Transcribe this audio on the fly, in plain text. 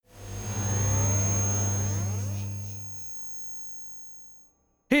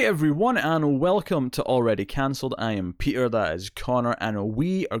everyone, and welcome to Already Cancelled. I am Peter, that is Connor, and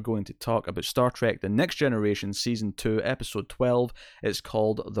we are going to talk about Star Trek The Next Generation Season 2, Episode 12. It's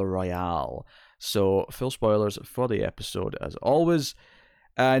called The Royale. So, full spoilers for the episode, as always.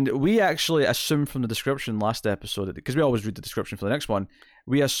 And we actually assumed from the description last episode, because we always read the description for the next one,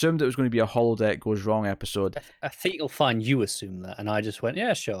 we assumed it was going to be a holodeck goes wrong episode. I think you'll find you assume that, and I just went,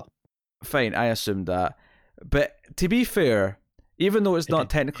 yeah, sure. Fine, I assumed that. But to be fair, even though it's not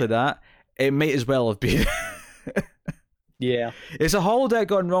technically that, it might as well have been. Yeah. It's a holodeck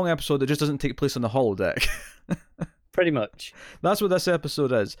gone wrong episode that just doesn't take place on the holodeck. Pretty much. That's what this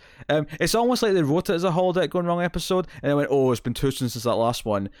episode is. It's almost like they wrote it as a holodeck gone wrong episode, and they went, "Oh, it's been too soon since that last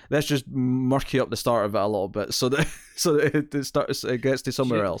one. Let's just murky up the start of it a little bit, so that it gets to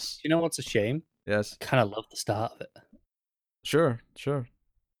somewhere else." You know what's a shame? Yes. I kind of love the start of it. Sure.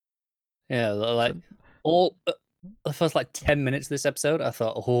 Yeah, like all the first 10 minutes of this episode, I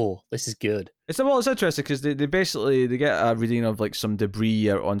thought, "Oh, this is good." It's interesting because they basically get a reading of some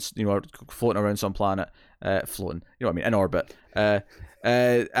debris out on floating around some planet, floating, in orbit,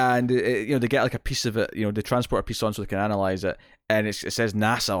 and they get a piece of it, they transport a piece on so they can analyze it, and it says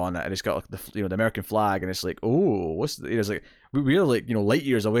NASA on it, and it's got the American flag, and it's like, oh, what's it's like we're light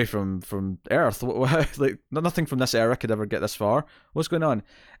years away from Earth, nothing from this era could ever get this far. What's going on?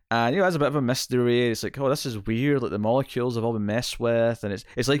 And it's a bit of a mystery. It's like, oh, this is weird. Like the molecules have all been messed with, and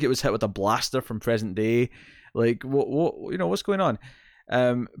it's like it was hit with a blaster from present day. Like, what's going on?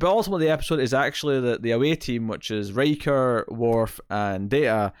 But ultimately, the episode is actually the away team, which is Riker, Worf, and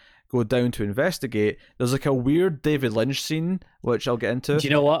Data, go down to investigate. There's a weird David Lynch scene, which I'll get into. Do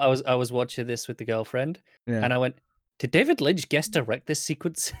you know what? I was watching this with the girlfriend, and I went, "Did David Lynch guest direct this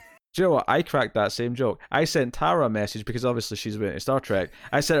sequence?" Do you know what? I cracked that same joke. I sent Tara a message because obviously she's waiting Star Trek.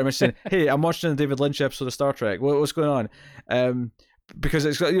 I sent her a message saying, "Hey, I'm watching the David Lynch episode of Star Trek. What's going on?" Because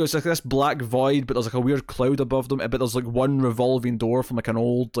it's got it's like this black void, but there's a weird cloud above them. But there's one revolving door from an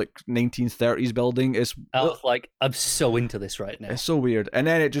old 1930s building. I was like, I'm so into this right now. It's so weird. And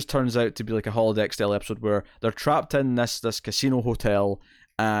then it just turns out to be a holodeck style episode where they're trapped in this casino hotel,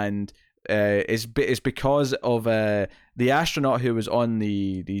 and it's because of the astronaut who was on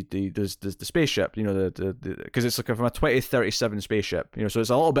the spaceship, because it's from a 2037 spaceship, so it's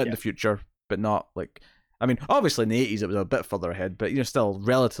a little bit in the future, but not obviously in the 80s it was a bit further ahead, but still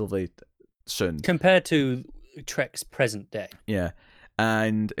relatively soon compared to Trek's present day. Yeah,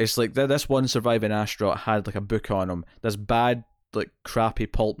 and it's this one surviving astronaut had a book on him, this bad crappy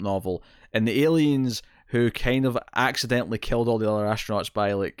pulp novel, and the aliens who kind of accidentally killed all the other astronauts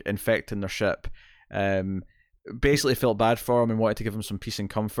by infecting their ship, basically felt bad for him and wanted to give him some peace and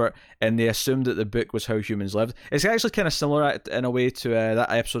comfort, and they assumed that the book was how humans lived. It's actually kind of similar in a way to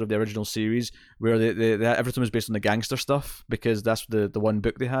that episode of the original series where everything was based on the gangster stuff, because that's the one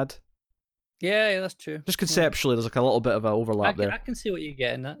book they had. Yeah, that's true. Just conceptually, there's a little bit of an overlap there. I can see what you're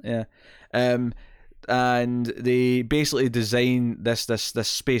getting at. Yeah. And they basically designed this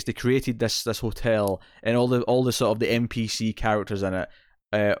space. They created this hotel and all the sort of the NPC characters in it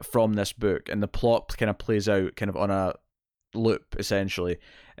from this book, and the plot kind of plays out kind of on a loop essentially.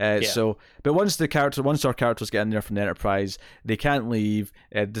 So, but once our characters get in there from the Enterprise, they can't leave.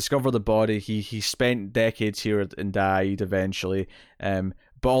 Discover the body. He spent decades here and died eventually.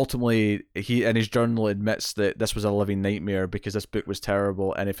 But ultimately, he in his journal admits that this was a living nightmare because this book was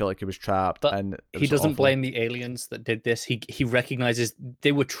terrible, and he felt like he was trapped. But and he doesn't blame the aliens that did this. He recognizes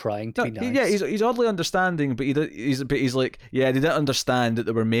they were trying to be nice. Yeah, he's oddly understanding, but he's like, yeah, they didn't understand that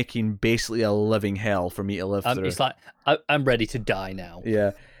they were making basically a living hell for me to live through. It's like, I'm ready to die now.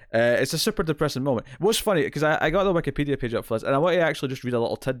 Yeah. It's a super depressing moment. What's funny, because I got the Wikipedia page up for this, and I want to actually just read a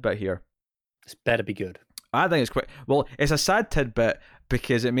little tidbit here. This better be good. I think it's quite... Well, it's a sad tidbit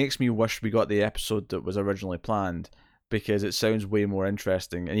because it makes me wish we got the episode that was originally planned, because it sounds way more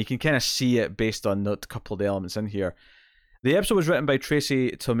interesting, and you can kind of see it based on a couple of the elements in here. The episode was written by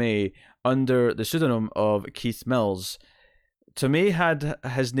Tracy Tomei under the pseudonym of Keith Mills. Tomei had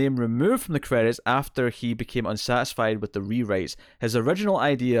his name removed from the credits after he became unsatisfied with the rewrites. His original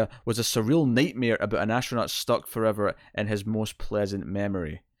idea was a surreal nightmare about an astronaut stuck forever in his most pleasant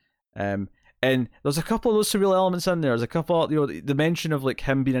memory. And there's a couple of those surreal elements in there. There's a couple, the mention of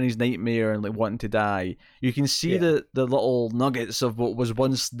him being in his nightmare and wanting to die. You can see the little nuggets of what was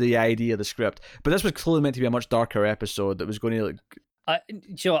once the idea of the script. But this was clearly meant to be a much darker episode that was going to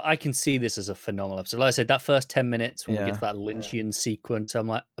I can see this as a phenomenal episode. Like I said, that first 10 minutes when we get to that Lynchian sequence,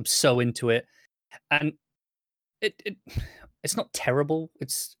 I'm so into it, and it's not terrible.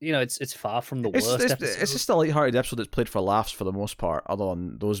 It's it's far from the worst episode. It's just a lighthearted episode that's played for laughs for the most part, other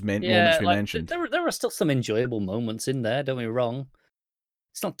than those moments we mentioned. There are still some enjoyable moments in there. Don't get me wrong.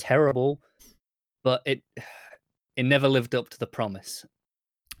 It's not terrible, but it never lived up to the promise.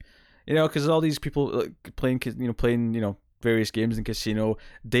 You know, because all these people like, playing various games in casino.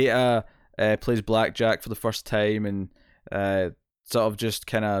 Data plays blackjack for the first time, and sort of just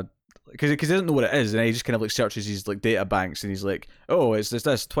kind of because he doesn't know what it is, and he just kind of like searches his like data banks, and he's like, oh, it's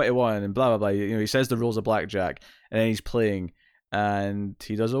this 21 and blah blah blah. You know, he says the rules of blackjack, and then he's playing, and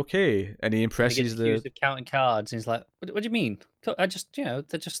he does okay, and he impresses he gets accused of counting cards, and he's like, what do you mean? I just, they're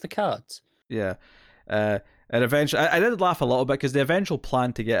just the cards. Yeah. And eventually, I did laugh a little bit because the eventual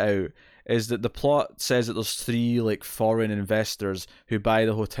plan to get out is that the plot says that there's 3 like foreign investors who buy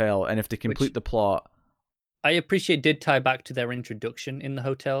the hotel, and if they complete the plot, I appreciate did tie back to their introduction in the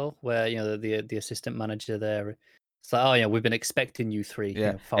hotel, where the assistant manager there. It's like, oh yeah, we've been expecting you 3.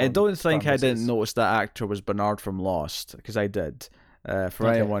 Yeah, I don't think I didn't notice that actor was Bernard from Lost, because I did. For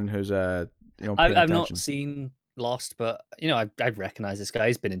anyone who's I've not seen Lost, but I recognize this guy.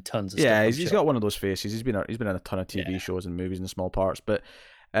 He's been in tons of stuff. Yeah, he's got one of those faces. He's been in a ton of TV shows and movies and small parts. But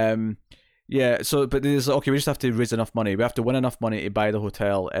yeah. So, but there's okay. We just have to raise enough money. We have to win enough money to buy the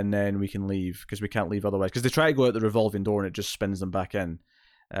hotel, and then we can leave because we can't leave otherwise. Because they try to go out the revolving door and it just spins them back in.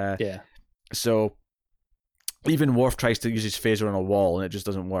 Yeah. So even Worf tries to use his phaser on a wall and it just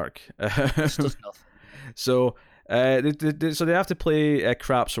doesn't work. Just does nothing. So. So they have to play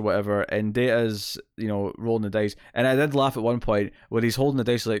craps or whatever, and Data's rolling the dice. And I did laugh at one point where he's holding the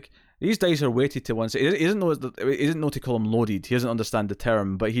dice like these dice are weighted to one side. He doesn't know to call them loaded. He doesn't understand the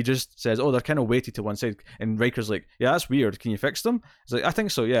term, but he just says, "Oh, they're kind of weighted to one side." And Riker's like, "Yeah, that's weird. Can you fix them?" He's like, "I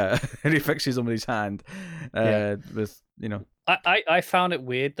think so, yeah." And he fixes them with his hand. With I found it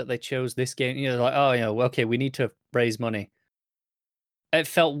weird that they chose this game. Like, oh, okay, we need to raise money. It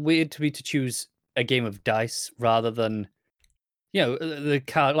felt weird to me to choose a game of dice rather than the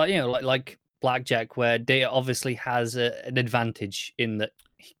card, like blackjack, where Data obviously has an advantage in that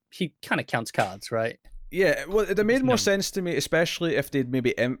he kind of counts cards, right? Yeah, well, it made more sense to me, especially if they'd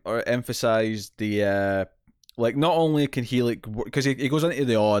maybe emphasized the like not only can he like because he goes into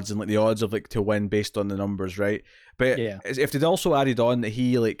the odds and like the odds of like to win based on the numbers, right? But if they'd also added on that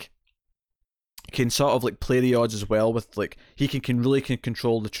he like can sort of like play the odds as well with like he can really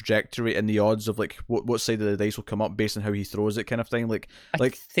control the trajectory and the odds of like what side of the dice will come up based on how he throws it, kind of thing. I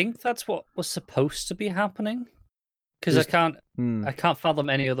think that's what was supposed to be happening, because I can't fathom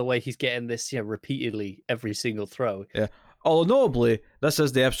any other way he's getting this repeatedly every single throw. Yeah. Although notably, this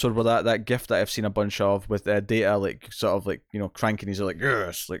is the episode where that gift that I've seen a bunch of with Data like sort of like cranking his like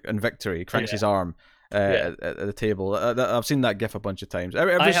yes like in victory, he cranks his arm at the table. I've seen that gif a bunch of times.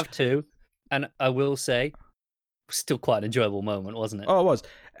 I have too. And I will say, it was still quite an enjoyable moment, wasn't it? Oh, it was.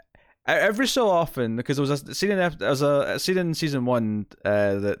 Every so often, because there was a scene in season 1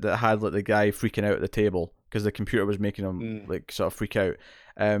 that had like the guy freaking out at the table because the computer was making him like sort of freak out.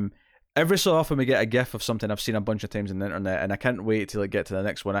 Every so often we get a gif of something I've seen a bunch of times on the internet, and I can't wait to like get to the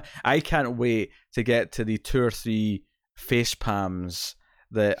next one. I can't wait to get to the 2 or 3 face palms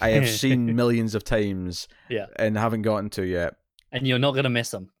that I have seen millions of times, and haven't gotten to yet. And you're not gonna miss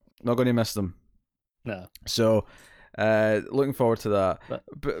them. Not going to miss them. No. So, looking forward to that.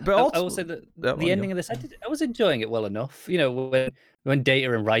 But I will say that the ending of this, I was enjoying it well enough. When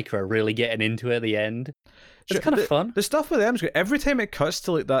Data and Riker are really getting into it at the end, it's kind of fun. The stuff with them is good. Every time it cuts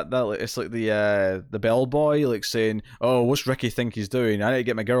to like that like, it's like the bellboy like saying, "Oh, what's Ricky think he's doing? I need to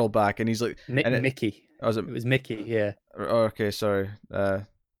get my girl back," and he's like, Mickey. Oh, it was Mickey. Yeah. Oh, okay, sorry.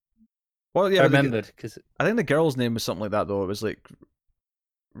 Well, yeah, I remembered because I think the girl's name was something like that though. It was like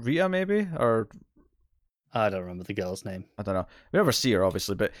Rita, maybe, or I don't remember the girl's name. I don't know. We never see her,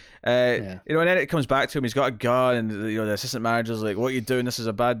 obviously, but and then it comes back to him. He's got a gun, and the assistant manager's like, "What are you doing? This is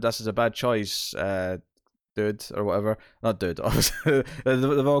a bad choice, dude, or whatever." Not dude, obviously.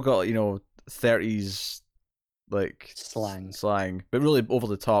 They've all got 30s like slang, but really over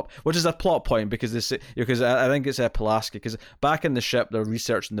the top, which is a plot point because I think it's Pulaski, because back in the ship they're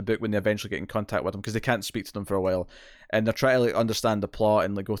researching the book when they eventually get in contact with them because they can't speak to them for a while, and they're trying to like understand the plot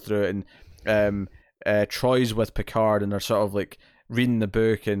and like go through it, and Troy's with Picard and they're sort of like reading the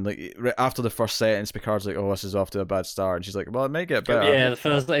book, and like after the first sentence Picard's like, "Oh, this is off to a bad start," and she's like, "Well, it may get better." Yeah, the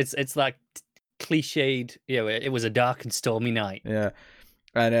first it's like cliched. It was a dark and stormy night. Yeah.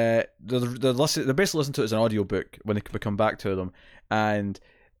 And they basically listen to it as an audiobook when they come back to them, and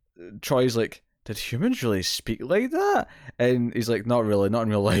Troy's like, "Did humans really speak like that?" And he's like, "Not really, not in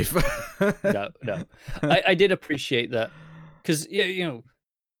real life." No. I did appreciate that, because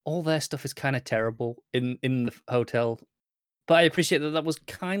all their stuff is kind of terrible in the hotel, but I appreciate that was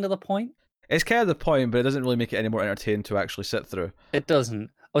kind of the point. It's kind of the point, but it doesn't really make it any more entertaining to actually sit through. It doesn't.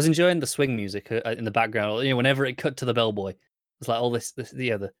 I was enjoying the swing music in the background. Whenever it cut to the bellboy, It's like all this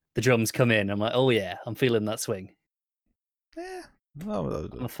the drums come in. I'm like, oh yeah, I'm feeling that swing. Yeah, no,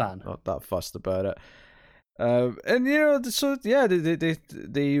 I'm a fan. Not that fussed about it. And you know, so yeah,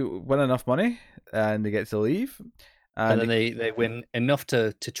 they win enough money and they get to leave, and then they win enough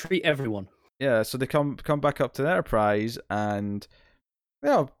to treat everyone. Yeah, so they come back up to the Enterprise, and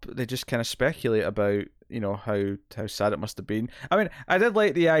they just kind of speculate about how sad it must have been. I mean, I did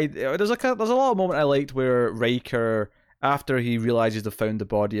like the idea. There's a lot of moment I liked where Riker, after he realizes they found the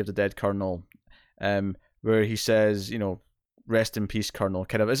body of the dead Colonel, where he says, rest in peace, Colonel.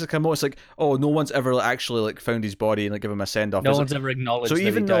 Kind of, it's kind of almost like, oh, no one's ever actually like found his body and like give him a send off. No one's ever acknowledged. So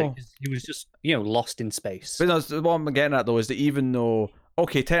even though he was just lost in space. But no, what I'm getting at though is that even though,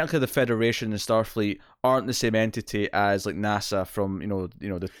 okay, technically the Federation and Starfleet aren't the same entity as like NASA from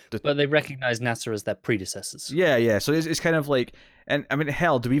but they recognize NASA as their predecessors. Yeah. So it's kind of like, and I mean,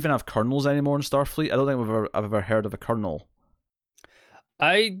 hell, do we even have colonels anymore in Starfleet? I don't think I've ever heard of a colonel.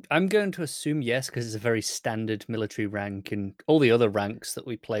 I'm going to assume yes, because it's a very standard military rank, and all the other ranks that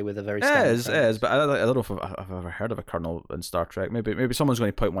we play with are very standard. It is, but I don't know if I've ever heard of a colonel in Star Trek. Maybe someone's going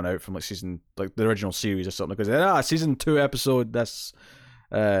to point one out from like season, like the original series or something, because season 2 episode this.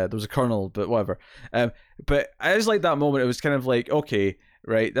 There was a colonel, but whatever. But I just like that moment. It was kind of like, okay,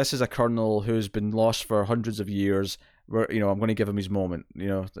 right, this is a colonel who's been lost for hundreds of years. Where I'm going to give him his moment,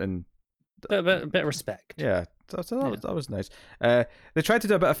 and a bit of respect. Yeah, that was nice. They tried to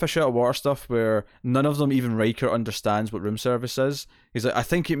do a bit of fish out of water stuff where none of them, even Riker, understands what room service is. He's like, I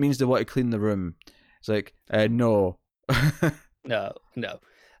think it means they want to clean the room. It's like, no. No.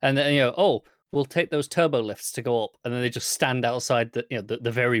 And then, we'll take those turbo lifts to go up, and then they just stand outside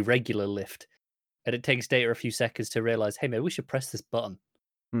the very regular lift, and it takes Data a few seconds to realize, hey, maybe we should press this button.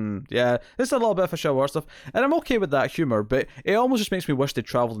 Yeah, there's a little bit of fish out of water stuff, and I'm okay with that humor, but it almost just makes me wish they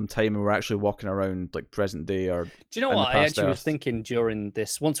travelled in time and were actually walking around like present day or. Do you know what I actually was thinking during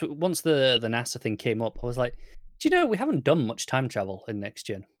this? Once the NASA thing came up, I was like, do you know we haven't done much time travel in Next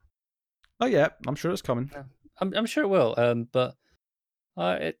Gen? Oh yeah, I'm sure it's coming. I'm sure it will. But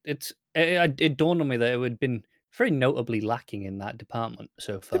it dawned on me that it had been very notably lacking in that department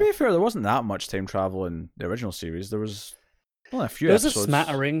so far. To be fair, there wasn't that much time travel in the original series. There was only a few There episodes. was a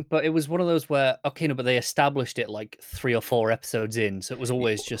smattering, but it was one of those where, but they established it like 3 or 4 episodes in, so it was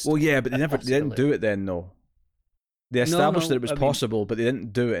always just. Well, yeah, but they didn't do it then, though. They established that it was possible, but they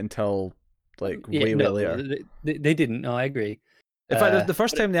didn't do it until like way later. They didn't. No, I agree. In fact, the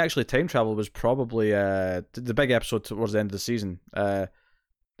first time they actually time traveled was probably the big episode towards the end of the season.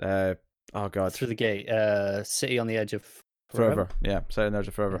 Oh god, Through the Gate, City on the Edge of Forever. Yeah, City on the Edge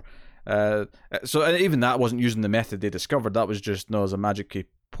of Forever. So even that wasn't using the method they discovered. That was just there's a magic key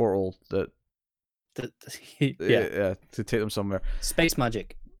portal that to take them somewhere. Space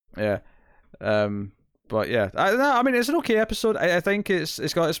magic. Yeah. But yeah, I mean, it's an okay episode. I think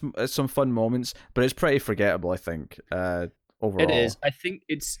it's got some fun moments, but it's pretty forgettable, I think. Overall, it is. I think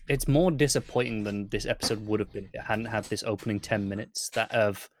it's more disappointing than this episode would have been if it hadn't had this opening 10 minutes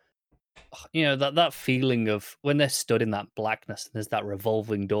that feeling of when they're stood in that blackness and there's that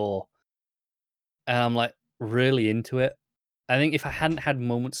revolving door, and I'm like really into it. I think if I hadn't had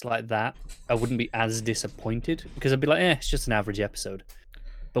moments like that, I wouldn't be as disappointed, because I'd be like, it's just an average episode.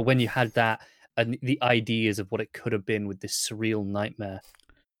 But when you had that and the ideas of what it could have been with this surreal nightmare,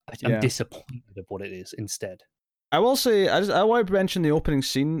 I'm disappointed of what it is instead. I will say, I want to mention the opening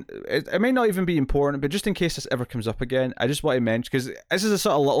scene. It may not even be important, but just in case this ever comes up again, I just want to mention, because this is a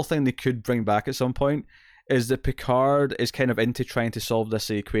sort of little thing they could bring back at some point, is that Picard is kind of into trying to solve this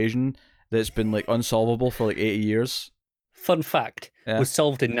equation that's been like unsolvable for like 80 years. Fun fact, was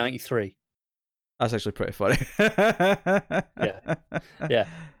solved in 93. That's actually pretty funny. Yeah.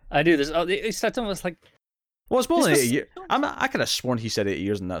 I do this. It's almost like. Well, it's more than 80 years. I could have sworn he said 80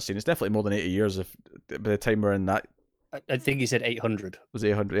 years in that scene. It's definitely more than 80 years if by the time we're in that. I think he said 800. Was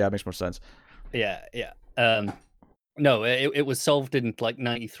it 800? Yeah, it makes more sense. Yeah. No, it was solved in like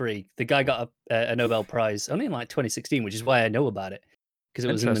 93. The guy got a Nobel Prize only in like 2016, which is why I know about it, because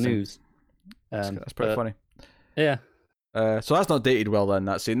it was in the news. That's pretty funny. Yeah. So that's not dated well then,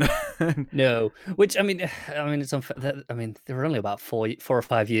 that scene. No, which I mean, it's unfair. I mean, they were only about 4 or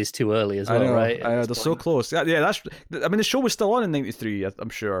 5 years too early as well, right? They're so close. Yeah, that's. I mean, the show was still on in '93. I'm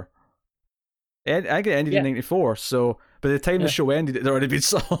sure. I think it ended in '94. So by the time the show ended, it had already been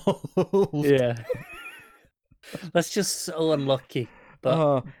solved. Yeah. That's just so unlucky,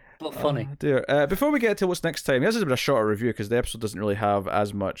 but funny. Dear. Before we get to what's next time, this is a bit of a shorter review because the episode doesn't really have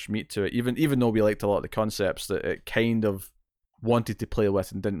as much meat to it. Even though we liked a lot of the concepts that it kind of wanted to play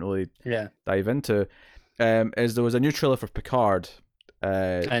with and didn't really dive into, is there was a new trailer for Picard.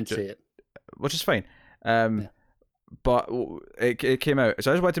 I didn't see it, which is fine. but it came out.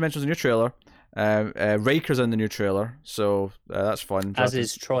 So I just wanted to mention the new trailer. Riker's in the new trailer, so that's fun. As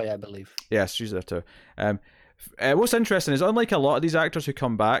is Troy, I believe. Yes, she's there too. What's interesting is, unlike a lot of these actors who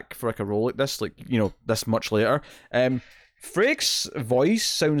come back for like a role like this, this much later, Frake's voice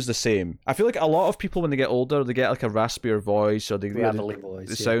sounds the same. I feel like a lot of people, when they get older, they get like a raspier voice, or they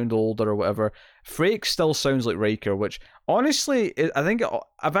sound older or whatever. Frake still sounds like Riker, which honestly, I think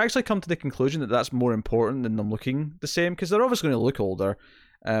I've actually come to the conclusion that that's more important than them looking the same, because they're obviously going to look older.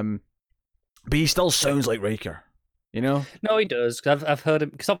 But he still sounds like Riker. No, he does. I've heard him,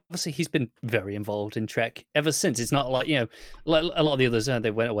 because obviously he's been very involved in Trek ever since. It's not like, like a lot of the others,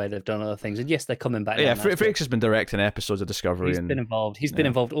 they went away, they've done other things, and yes, they're coming back. Yeah, Frakes has been directing episodes of Discovery. He's been involved. He's been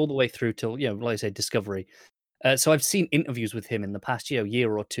involved all the way through till, like I say, Discovery. So I've seen interviews with him in the past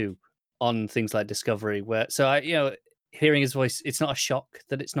year or two on things like Discovery, where hearing his voice, it's not a shock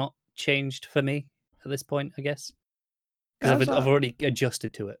that it's not changed for me at this point, I guess, because I've already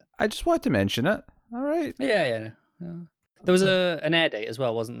adjusted to it. I just wanted to mention it. All right. Yeah. There was an air date as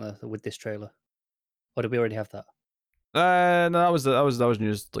well, wasn't there, with this trailer? Or did we already have that? No, that was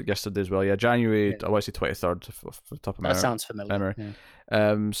news like yesterday as well. Yeah, January. I want to say 23rd off the top of my sounds familiar. Memory.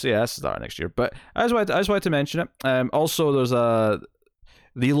 Yeah. So yeah, this is that next year. But I just wanted to mention it. Also, there's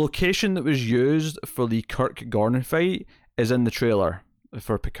the location that was used for the Kirk Gorn fight is in the trailer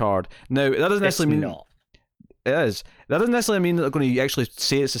for Picard. Now that doesn't necessarily mean it is. That doesn't necessarily mean that they're going to actually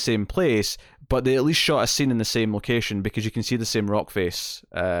say it's the same place, but they at least shot a scene in the same location, because you can see the same rock face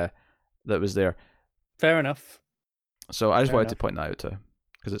that was there. Fair enough. So I just wanted to point that out too,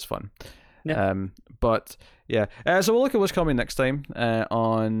 because it's fun. Yeah. But yeah. So we'll look at what's coming next time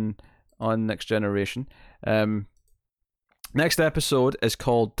on Next Generation. Next episode is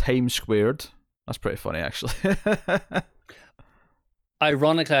called Time Squared. That's pretty funny, actually.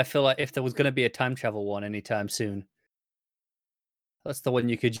 Ironically, I feel like if there was going to be a time travel one anytime soon, that's the one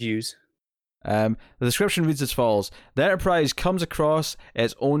you could use. The description reads as follows: the Enterprise comes across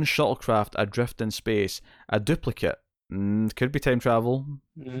its own shuttlecraft adrift in space. A duplicate. Could be time travel.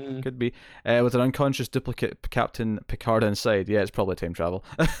 Could be. With an unconscious duplicate Captain Picard inside. Yeah, it's probably time travel.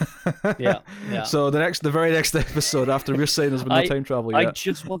 Yeah. So the very next episode, after we're saying there's been no time travel yet. I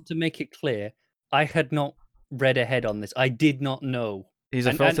just want to make it clear, I had not read ahead on this. I did not know. He's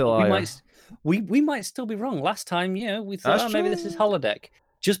a filthy liar. We might still be wrong. Last time, we thought, maybe this is holodeck.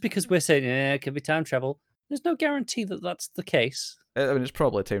 Just because we're saying, it could be time travel, there's no guarantee that that's the case. I mean, it's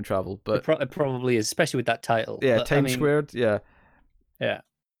probably time travel, but... It probably is, especially with that title. Yeah, but, Time Squared, yeah. Yeah.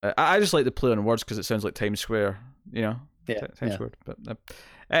 I just like the play on words because it sounds like Times Square, Yeah. Times Squared. But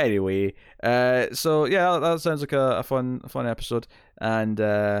anyway, so yeah, that sounds like a fun episode. And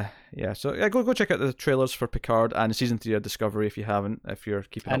so go check out the trailers for Picard and Season 3 of Discovery if you haven't, if you're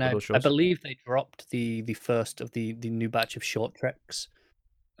keeping up with those shows. I believe they dropped the first of the new batch of short treks.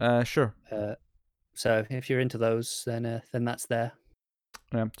 Sure. So if you're into those, then that's there.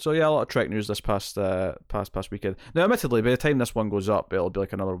 Yeah. So yeah, a lot of Trek news this past weekend. Now, admittedly, by the time this one goes up, it'll be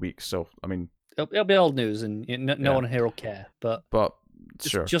like another week. So I mean, it'll be old news, and no one here will care. But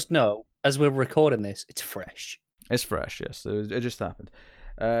sure. Just know, as we're recording this, it's fresh. It's fresh. Yes, it just happened.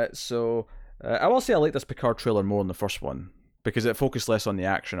 So I will say I like this Picard trailer more than the first one because it focused less on the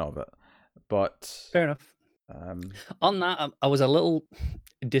action of it. But fair enough. On that, I was a little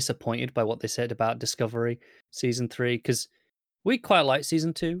disappointed by what they said about Discovery Season 3 because we quite like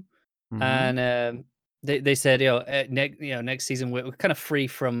Season 2, and they said next season we're kind of free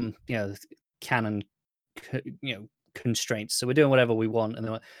from canon constraints, so we're doing whatever we want,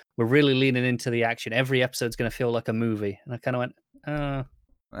 and we're really leaning into the action. Every episode's going to feel like a movie, and I kind of went,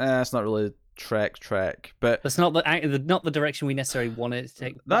 it's not really Trek, but that's not the direction we necessarily want it to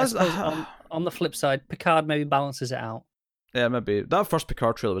take. That's on the flip side, Picard maybe balances it out. Yeah, maybe that first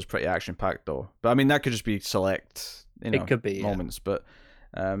Picard trailer was pretty action packed though. But I mean, that could just be select, it could be moments. Yeah. But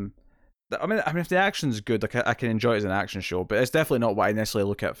I mean, if the action's good, like I can enjoy it as an action show. But it's definitely not what I necessarily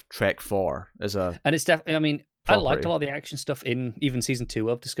look at Trek for as a. And it's definitely. I mean, property. I liked a lot of the action stuff in even Season 2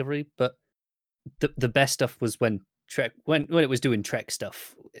 of Discovery, but the best stuff was when Trek when it was doing Trek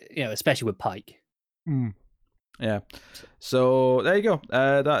stuff. Especially with Pike. Yeah. So there you go.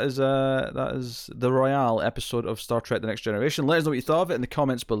 That is the Royale episode of Star Trek: The Next Generation. Let us know what you thought of it in the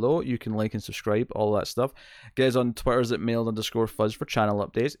comments below. You can like and subscribe, all that stuff. Get us on Twitter's at mail_fuzz for channel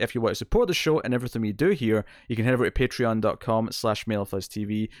updates. If you want to support the show and everything we do here, you can head over to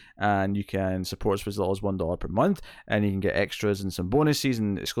patreon.com/mailfuzztv and you can support us for as little as $1 per month, and you can get extras and some bonuses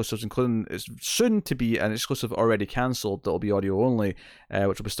and exclusives, including it's soon to be an exclusive already cancelled that'll be audio only,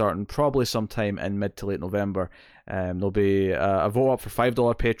 which will be starting probably sometime in mid to late November. There'll be a vote up for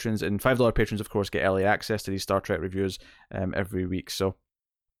 $5 patrons, and $5 patrons, of course, get early access to these Star Trek reviews every week. So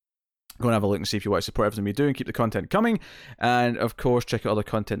go and have a look and see if you want to support everything we do and keep the content coming. And of course, check out other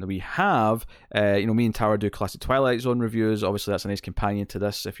content that we have. Me and Tara do classic Twilight Zone reviews. Obviously, that's a nice companion to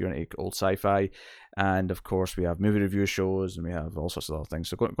this if you're into old sci-fi. And of course, we have movie review shows, and we have all sorts of other things.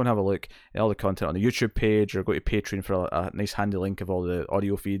 So go and have a look at all the content on the YouTube page, or go to Patreon for a nice handy link of all the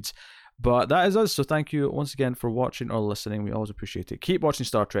audio feeds. But that is us. So thank you once again for watching or listening. We always appreciate it. Keep watching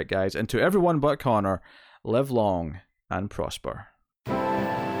Star Trek, guys. And to everyone but Connor, live long and prosper.